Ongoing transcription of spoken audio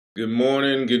Good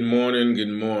morning, good morning,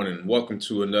 good morning. Welcome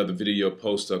to another video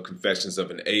post of Confessions of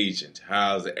an Agent.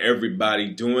 How's everybody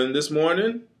doing this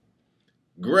morning?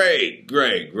 Great,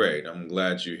 great, great. I'm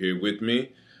glad you're here with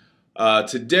me.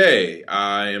 Today,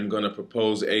 I am going to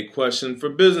propose a question for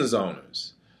business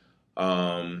owners.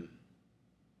 How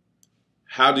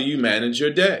do you manage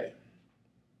your day?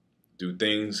 Do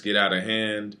things get out of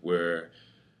hand where,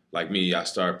 like me, I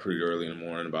start pretty early in the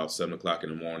morning, about 7 o'clock in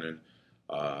the morning.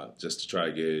 Just to try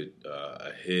to get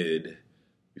ahead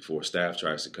before staff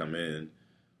tries to come in.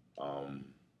 And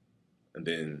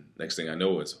then next thing I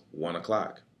know, it's 1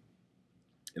 o'clock.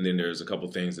 And then there's a couple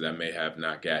things that I may have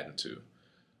not gotten to.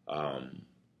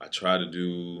 I try to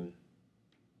do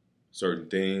certain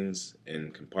things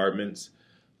in compartments.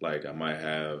 Like I might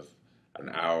have an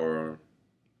hour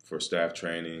for staff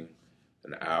training,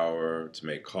 an hour to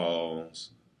make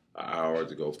calls, an hour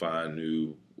to go find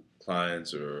new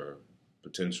clients or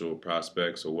potential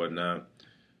prospects or whatnot.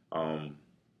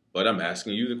 But I'm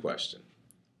asking you the question.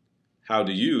 How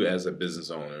do you, as a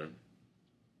business owner,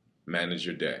 manage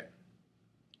your day?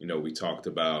 You know, we talked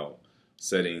about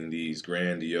setting these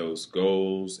grandiose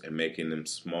goals and making them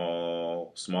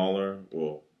smaller,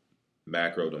 or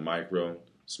macro to micro,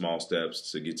 small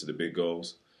steps to get to the big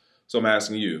goals. So I'm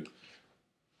asking you,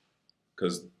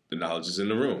 because the knowledge is in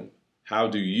the room, how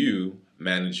do you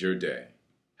manage your day?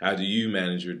 How do you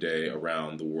manage your day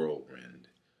around the whirlwind,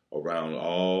 around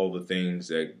all the things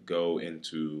that go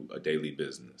into a daily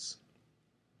business?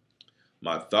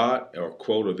 My thought, or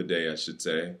quote of the day, I should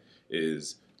say,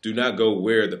 is do not go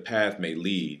where the path may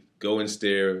lead. Go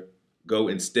instead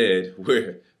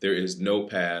where there is no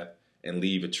path and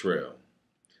leave a trail.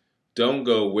 Don't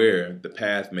go where the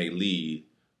path may lead.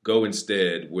 Go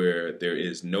instead where there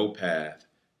is no path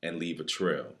and leave a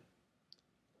trail.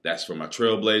 That's for my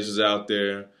trailblazers out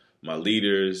there, my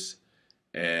leaders,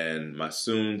 and my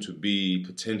soon-to-be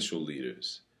potential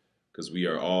leaders, because we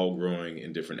are all growing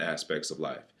in different aspects of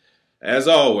life. As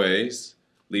always,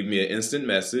 leave me an instant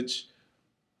message.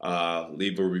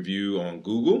 Leave a review on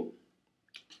Google.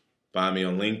 Find me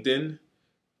on LinkedIn.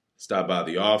 Stop by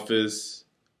the office.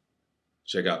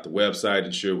 Check out the website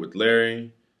and share with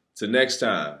Larry. Till next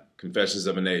time, Confessions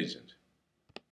of an Agent.